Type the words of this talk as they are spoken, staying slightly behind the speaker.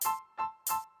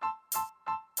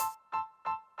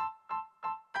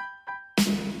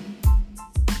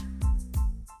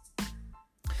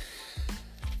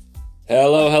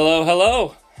Hello, hello,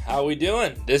 hello. How we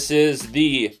doing? This is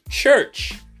the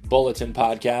Church Bulletin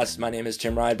Podcast. My name is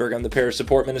Tim Rydberg. I'm the parish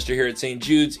support minister here at St.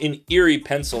 Jude's in Erie,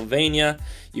 Pennsylvania.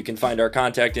 You can find our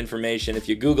contact information. If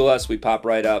you Google us, we pop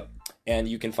right up. And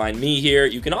you can find me here.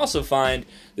 You can also find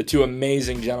the two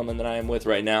amazing gentlemen that I am with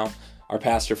right now, our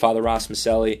pastor, Father Ross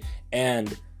Maselli,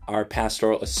 and our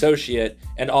pastoral associate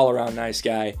and all-around nice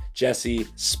guy, Jesse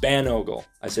Spanogle.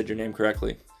 I said your name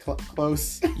correctly.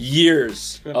 Close.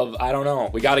 Years of, I don't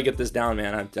know. We got to get this down,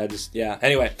 man.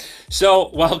 Anyway, so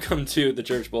welcome to the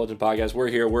Church Bulletin Podcast. We're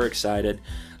here. We're excited.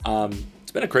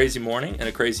 It's been a crazy morning and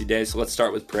a crazy day, so let's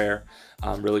start with prayer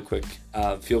really quick.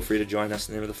 Feel free to join us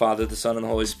in the name of the Father, the Son, and the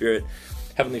Holy Spirit.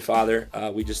 Heavenly Father,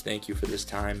 we just thank you for this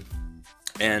time.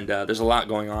 And there's a lot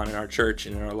going on in our church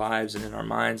and in our lives and in our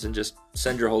minds, and just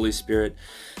send your Holy Spirit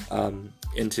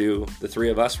into the three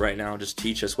of us right now. Just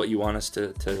teach us what you want us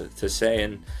to say,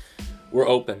 and we're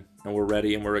open and we're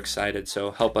ready and we're excited.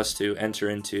 So help us to enter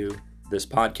into this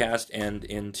podcast and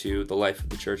into the life of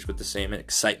the church with the same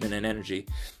excitement and energy.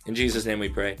 In Jesus' name we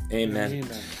pray. Amen.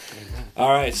 Amen. All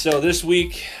right, so this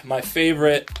week, my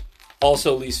favorite,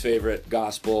 also least favorite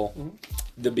gospel,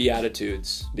 the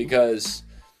Beatitudes, because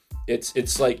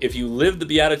it's like if you live the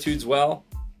Beatitudes well,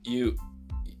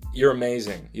 you're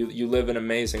amazing. You live an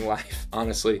amazing life,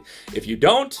 honestly. If you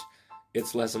don't,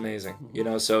 it's less amazing.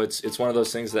 So it's one of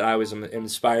those things that I was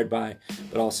inspired by,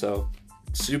 but also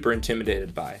super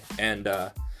intimidated by. And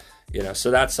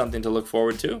so that's something to look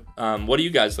forward to. What are you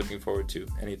guys looking forward to?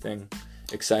 Anything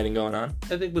exciting going on?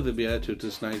 I think with the Beatitudes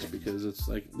it's nice because it's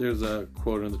like there's a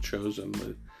quote in The Chosen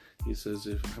that he says,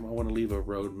 "If I want to leave a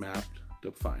road mapped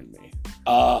to find me."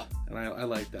 And I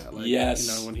like that. Like,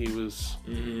 yes. When he was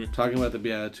talking about the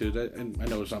Beatitudes, and I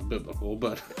know it's not biblical,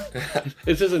 but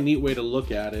it's just a neat way to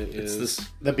look at it.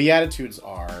 The Beatitudes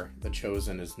are, the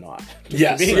Chosen is not.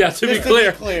 Yes, to be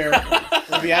clear.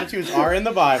 The Beatitudes are in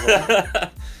the Bible.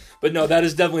 But no, that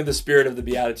is definitely the spirit of the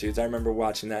Beatitudes. I remember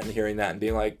watching that and hearing that and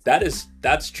being like,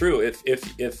 that's true. If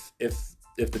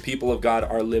the people of God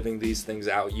are living these things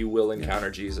out, you will encounter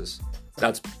Jesus.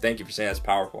 Thank you for saying that's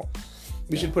powerful.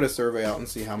 We should put a survey out and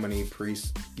see how many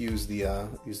priests use the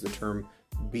term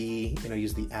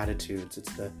use the attitudes.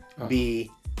 It's the be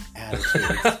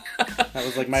attitudes. That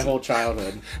was like my whole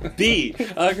childhood. B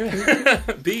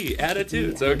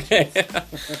attitudes. Okay.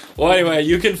 Well, anyway,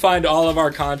 you can find all of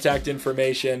our contact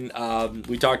information.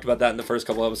 We talked about that in the first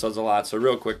couple episodes a lot. So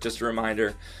real quick, just a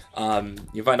reminder.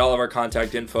 You find all of our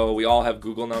contact info. We all have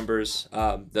Google numbers,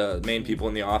 the main people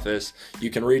in the office. You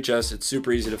can reach us. It's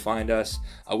super easy to find us.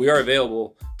 We are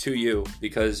available to you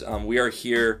because we are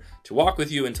here to walk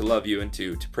with you and to love you and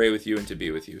to pray with you and to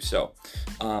be with you. So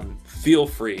feel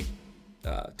free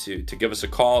to give us a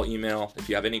call, email, if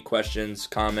you have any questions,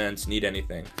 comments, need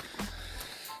anything.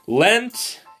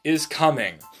 Lent is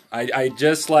coming. I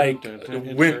just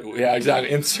exactly.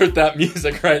 Insert that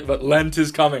music, right? But Lent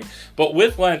is coming. But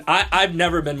with Lent, I've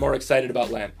never been more excited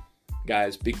about Lent,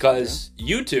 guys, because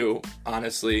you two,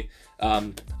 honestly,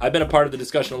 I've been a part of the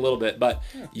discussion a little bit, but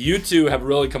you two have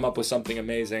really come up with something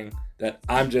amazing that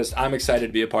I'm excited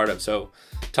to be a part of. So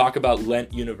talk about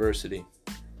Lent University.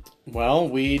 Well,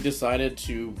 we decided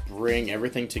to bring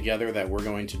everything together that we're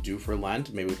going to do for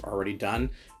Lent. Maybe we've already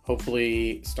done.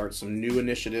 Hopefully start some new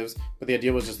initiatives. But the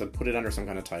idea was just to put it under some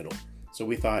kind of title. So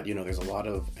we thought, there's a lot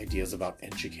of ideas about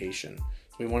education. So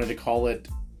we wanted to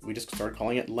we just started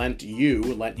calling it Lent U,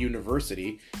 Lent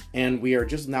University. And we are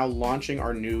just now launching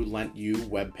our new Lent U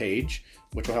webpage,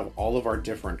 which will have all of our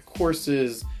different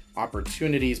courses,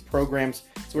 opportunities, programs.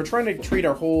 So we're trying to treat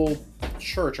our whole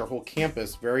church, our whole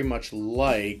campus, very much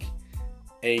like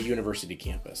a university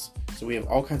campus. So we have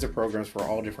all kinds of programs for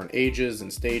all different ages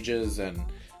and stages, and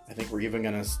I think we're even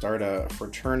going to start a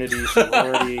fraternity,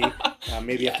 sorority,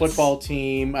 maybe a football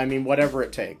team. I mean, whatever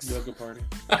it takes. Yoga party.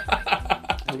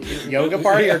 Yoga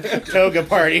party or toga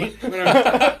party?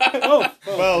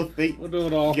 Both. We'll do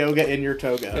it all. Yoga in your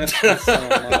toga.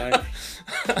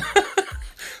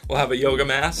 We'll have a yoga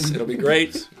mass. It'll be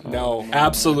great. No,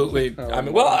 absolutely.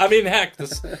 Heck,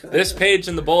 this page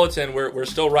in the bulletin, we're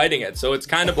still writing it, so it's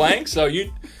kind of blank. So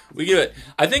we give it.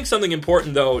 I think something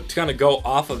important though to kind of go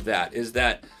off of that is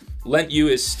that Lent U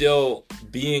is still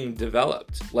being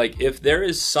developed. Like if there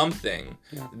is something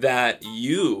that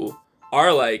you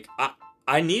are like,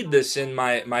 I need this in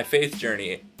my faith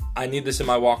journey. I need this in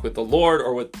my walk with the Lord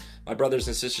or with my brothers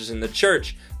and sisters in the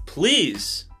church.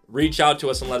 Please reach out to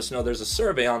us and let us know. There's a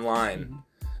survey online,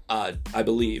 I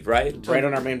believe, right? Right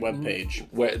on our main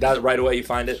webpage. That right away you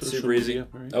find it, super easy.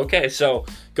 Right. Okay, so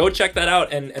go check that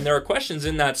out. And there are questions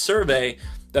in that survey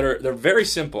they're very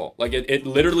simple. Like it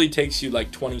literally takes you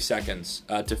like 20 seconds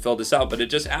to fill this out, but it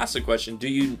just asks the question: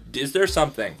 is there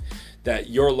something that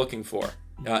you're looking for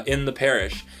in the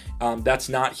parish that's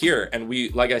not here? And we,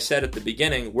 like I said at the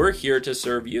beginning, we're here to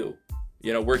serve you.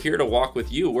 We're here to walk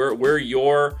with you. We're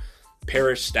your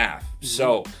parish staff.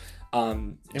 So.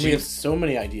 And we have so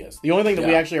many ideas. The only thing that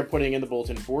we actually are putting in the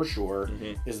bulletin for sure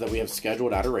is that we have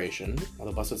scheduled adoration of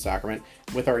the Blessed Sacrament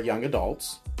with our young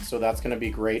adults. So that's going to be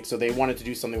great. So they wanted to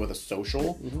do something with a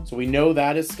social. So we know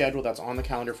that is scheduled. That's on the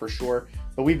calendar for sure.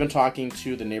 But we've been talking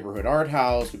to the neighborhood art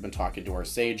house. We've been talking to our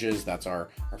sages. That's our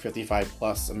 55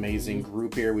 plus amazing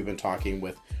group here. We've been talking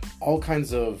with all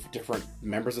kinds of different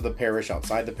members of the parish,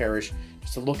 outside the parish,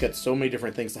 just to look at so many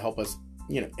different things to help us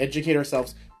educate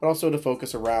ourselves, but also to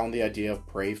focus around the idea of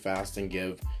pray, fast, and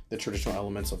give, the traditional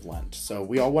elements of Lent. So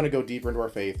we all want to go deeper into our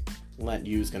faith. Lent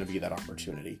U is going to be that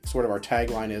opportunity. Sort of our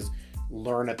tagline is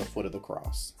learn at the foot of the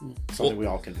cross. Something we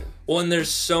all can do. Well, and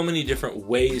there's so many different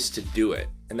ways to do it.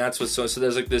 And that's what's so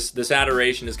there's like this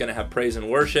adoration is going to have praise and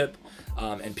worship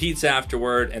and pizza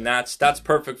afterward. And that's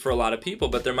perfect for a lot of people.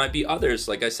 But there might be others,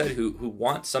 like I said, who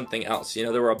want something else.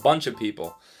 There were a bunch of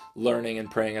people learning and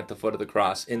praying at the foot of the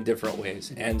cross in different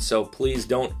ways. And so please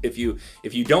don't, if you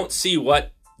don't see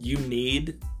what you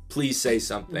need, please say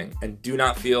something, and do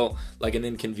not feel like an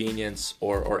inconvenience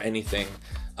or anything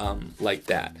like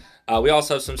that. We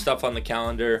also have some stuff on the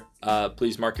calendar.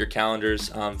 Please mark your calendars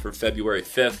for February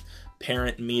 5th,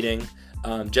 parent meeting.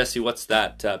 Jesse, what's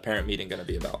that parent meeting going to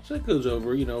be about? So it goes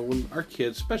over, when our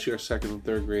kids, especially our second and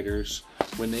third graders,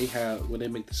 when they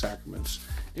make the sacraments,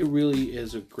 it really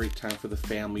is a great time for the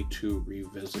family to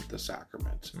revisit the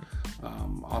sacrament.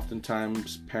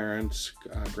 Oftentimes, parents,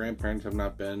 grandparents have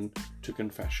not been to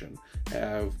confession,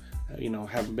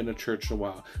 haven't been to church in a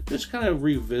while. Just kind of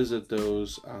revisit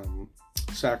those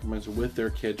sacraments with their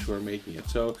kids who are making it.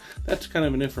 So that's kind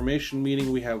of an information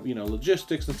meeting. We have,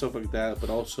 logistics and stuff like that, but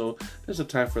also there's a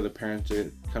time for the parents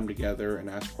to come together and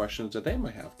ask questions that they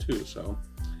might have too. So,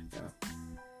 yeah.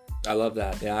 I love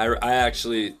that. Yeah, I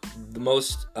actually, the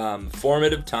most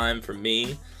formative time for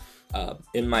me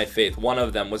in my faith, one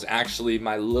of them was actually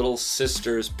my little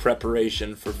sister's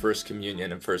preparation for First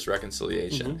Communion and First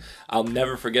Reconciliation. I'll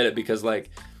never forget it because,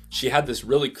 she had this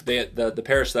really, the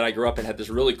parish that I grew up in had this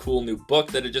really cool new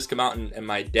book that had just come out, and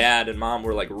my dad and mom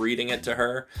were reading it to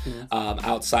her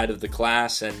outside of the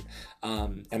class, and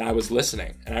I was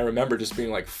listening, and I remember just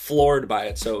being floored by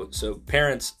it. So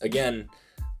parents, again,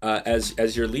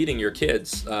 as you're leading your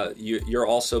kids, you're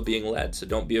also being led. So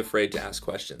don't be afraid to ask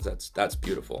questions. That's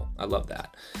beautiful. I love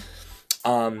that.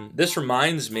 This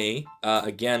reminds me,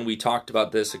 again, we talked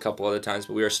about this a couple other times,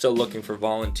 but we are still looking for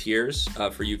volunteers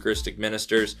for Eucharistic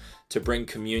ministers to bring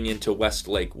communion to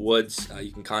Westlake Woods.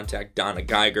 You can contact Donna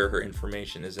Geiger. Her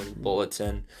information is in the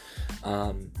bulletin.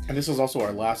 And this was also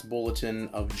our last bulletin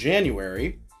of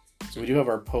January. So we do have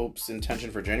our Pope's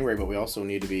intention for January, but we also we're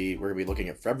going to be looking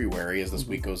at February as this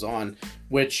week goes on,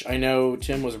 which I know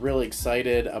Tim was really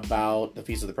excited about the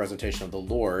Feast of the Presentation of the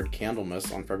Lord,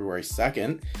 Candlemas, on February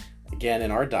 2nd. Again,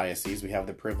 in our diocese, we have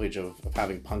the privilege of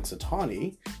having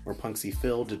Punxsutawney, where Punxsy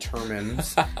Phil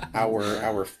determines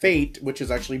our fate, which is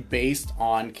actually based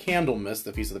on Candlemas,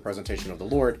 the Feast of the Presentation of the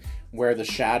Lord, where the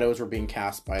shadows were being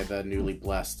cast by the newly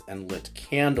blessed and lit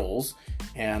candles.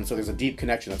 And so there's a deep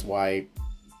connection. That's why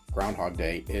Groundhog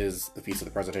Day is the Feast of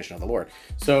the Presentation of the Lord.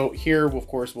 So here, of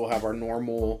course, we'll have our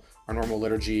normal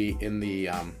liturgy in the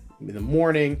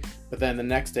morning, but then the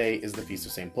next day is the Feast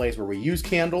of St. Blaise, where we use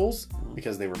candles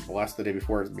because they were blessed the day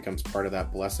before. It becomes part of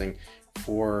that blessing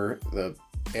for the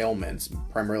ailments,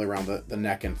 primarily around the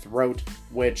neck and throat,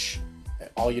 which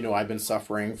I've been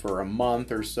suffering for a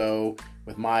month or so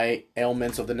with my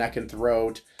ailments of the neck and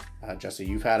throat. Jesse,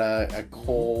 you've had a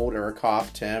cold or a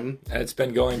cough, Tim. It's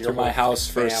been going through my house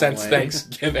since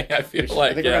Thanksgiving, I feel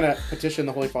like. I think we're going to petition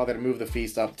the Holy Father to move the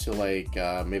feast up to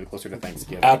maybe closer to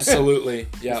Thanksgiving. Absolutely,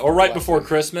 yeah. Or right before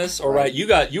Christmas, or right.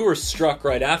 You were struck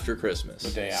right after Christmas.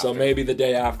 The day after. So maybe the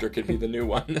day after could be the new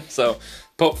one. So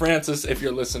Pope Francis, if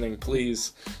you're listening,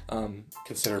 please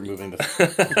consider moving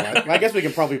the. I guess we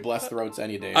can probably bless throats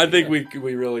any day. I think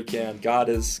we really can. God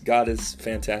is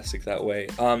fantastic that way.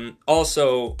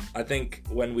 Also, I think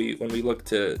when we look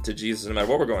to Jesus, no matter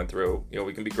what we're going through,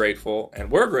 we can be grateful, and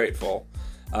we're grateful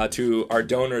to our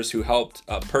donors who helped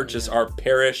purchase our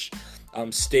parish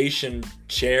station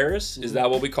chairs. Is that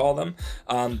what we call them?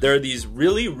 They're these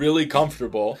really, really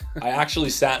comfortable. I actually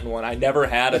sat in one. I never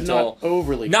had until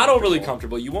not overly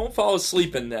comfortable. You won't fall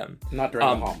asleep in them. Not during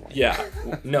the homily. Yeah,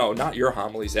 no, not your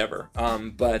homilies ever.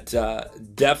 But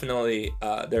definitely,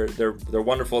 they're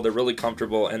wonderful. They're really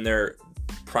comfortable, and they're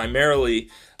primarily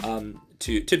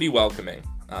to be welcoming.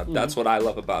 That's what I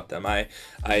love about them. I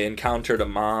encountered a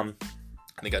mom.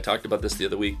 I think I talked about this the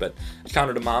other week, but I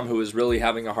encountered a mom who was really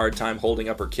having a hard time holding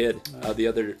up her kid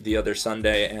the other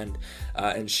Sunday,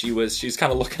 and she's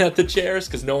kind of looking at the chairs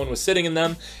because no one was sitting in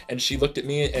them, and she looked at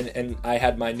me, and I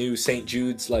had my new St.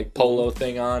 Jude's like polo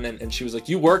thing on, and she was like,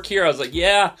 "You work here?" I was like,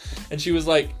 "Yeah," and she was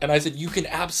like, and I said, "You can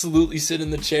absolutely sit in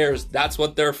the chairs. That's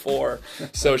what they're for."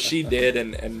 So she did,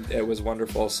 and it was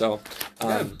wonderful. So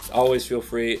always feel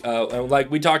free. And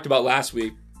like we talked about last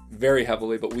week, very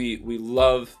heavily, but we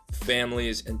love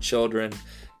families and children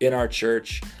in our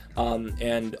church,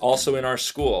 and also in our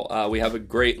school. We have a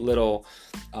great little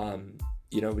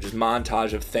just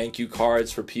montage of thank you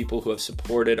cards for people who have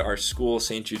supported our school,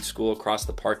 St. Jude School, across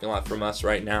the parking lot from us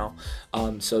right now.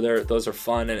 So those are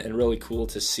fun and really cool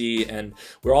to see. And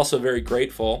we're also very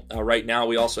grateful. Right now,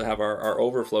 we also have our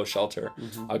overflow shelter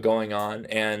going on.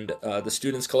 And the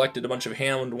students collected a bunch of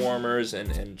hand warmers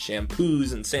and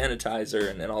shampoos and sanitizer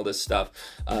and all this stuff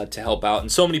to help out.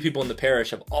 And so many people in the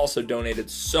parish have also donated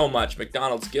so much.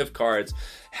 McDonald's gift cards,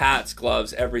 hats,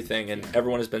 gloves, everything. And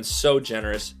everyone has been so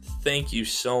generous. Thank you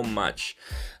so much.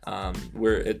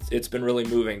 It's been really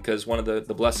moving because one of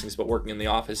the blessings about working in the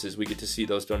office is we get to see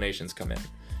those donations come in.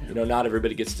 Not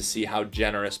everybody gets to see how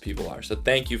generous people are. So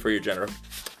thank you for your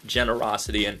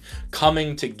generosity, and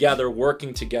coming together,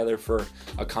 working together for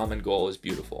a common goal is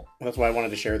beautiful. That's why I wanted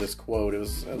to share this quote. It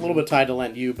was a little bit tied to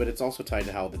Lent U, but it's also tied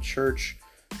to how the church,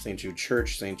 St. Jude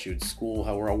Church, St. Jude School,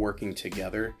 how we're all working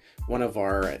together. One of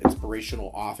our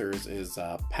inspirational authors is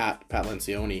Pat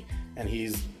Lencioni, and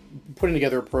he's putting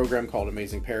together a program called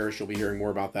Amazing Parish. You'll be hearing more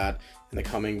about that in the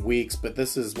coming weeks, but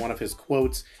this is one of his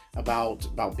quotes about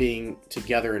being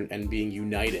together and being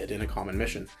united in a common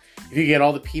mission. If you get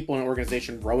all the people in an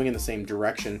organization rowing in the same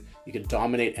direction, you can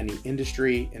dominate any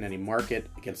industry in any market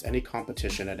against any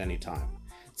competition at any time.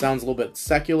 It sounds a little bit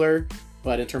secular,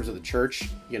 but in terms of the church,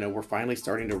 we're finally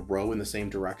starting to row in the same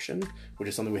direction, which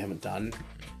is something we haven't done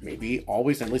maybe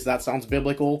always. And at least that sounds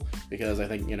biblical, because I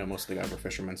think, most of the guys are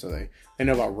fishermen, so they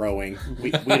know about rowing.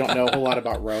 We don't know a whole lot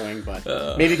about rowing, but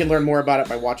maybe you can learn more about it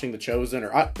by watching The Chosen,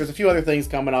 or there's a few other things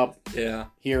coming up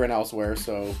here and elsewhere.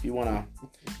 So if you want to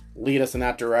lead us in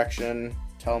that direction,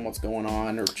 tell them what's going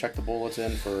on, or check the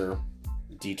bulletin for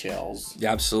details.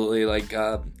 Yeah, absolutely.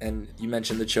 And you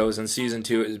mentioned The Chosen. Season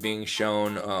 2 is being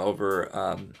shown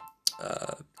over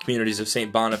communities of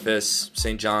St. Boniface,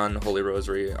 St. John, Holy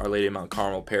Rosary, Our Lady of Mount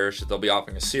Carmel Parish. They'll be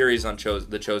offering a series on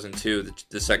The Chosen 2,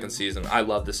 the second season. I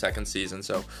love the second season,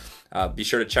 so be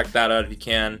sure to check that out if you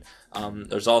can.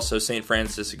 There's also St.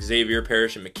 Francis Xavier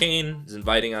Parish in McCain is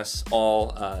inviting us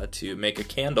all to make a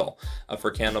candle for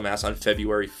Candle Mass on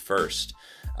February 1st.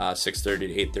 6:30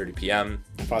 to 8:30 p.m.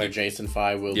 And Father Jason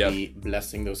Fye will be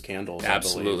blessing those candles.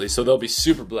 Absolutely. So they'll be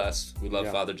super blessed. We love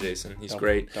Father Jason. He's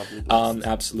great.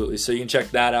 Absolutely. So you can check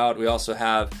that out. We also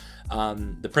have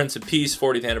the Prince of Peace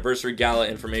 40th Anniversary Gala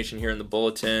information here in the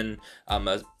bulletin.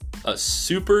 A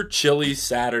super chilly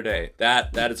Saturday.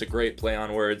 That is a great play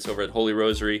on words over at Holy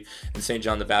Rosary and St.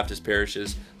 John the Baptist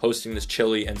parishes, hosting this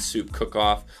chili and soup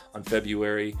cook-off on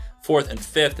February 4th and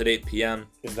 5th at 8 p.m.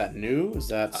 Is that new? Is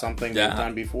that something they've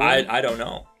done before? I don't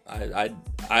know.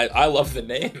 I love the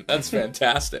name. That's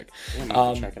fantastic.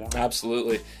 Check it out.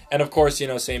 Absolutely. And of course,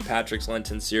 St. Patrick's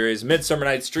Lenten series, Midsummer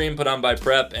Night Stream put on by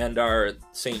Prep, and our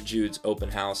St. Jude's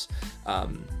open house.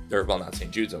 Not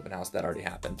St. Jude's open house, that already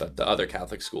happened, but the other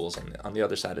Catholic schools on the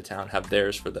other side of town have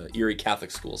theirs for the Erie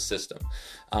Catholic School system.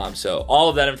 So all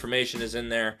of that information is in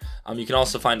there. You can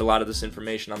also find a lot of this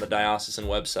information on the diocesan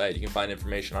website. You can find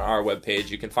information on our webpage.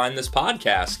 You can find this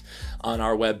podcast on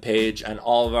our webpage and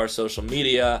all of our social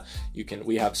media.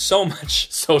 We have so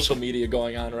much social media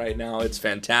going on right now. It's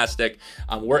fantastic.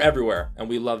 We're everywhere, and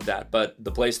we love that. But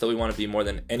the place that we want to be more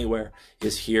than anywhere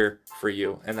is here for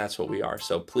you, and that's what we are.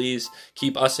 So please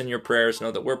keep us in your prayers.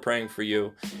 Know that we're praying for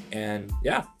you. And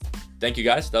thank you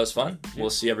guys. That was fun. We'll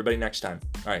see everybody next time.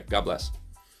 All right. God bless.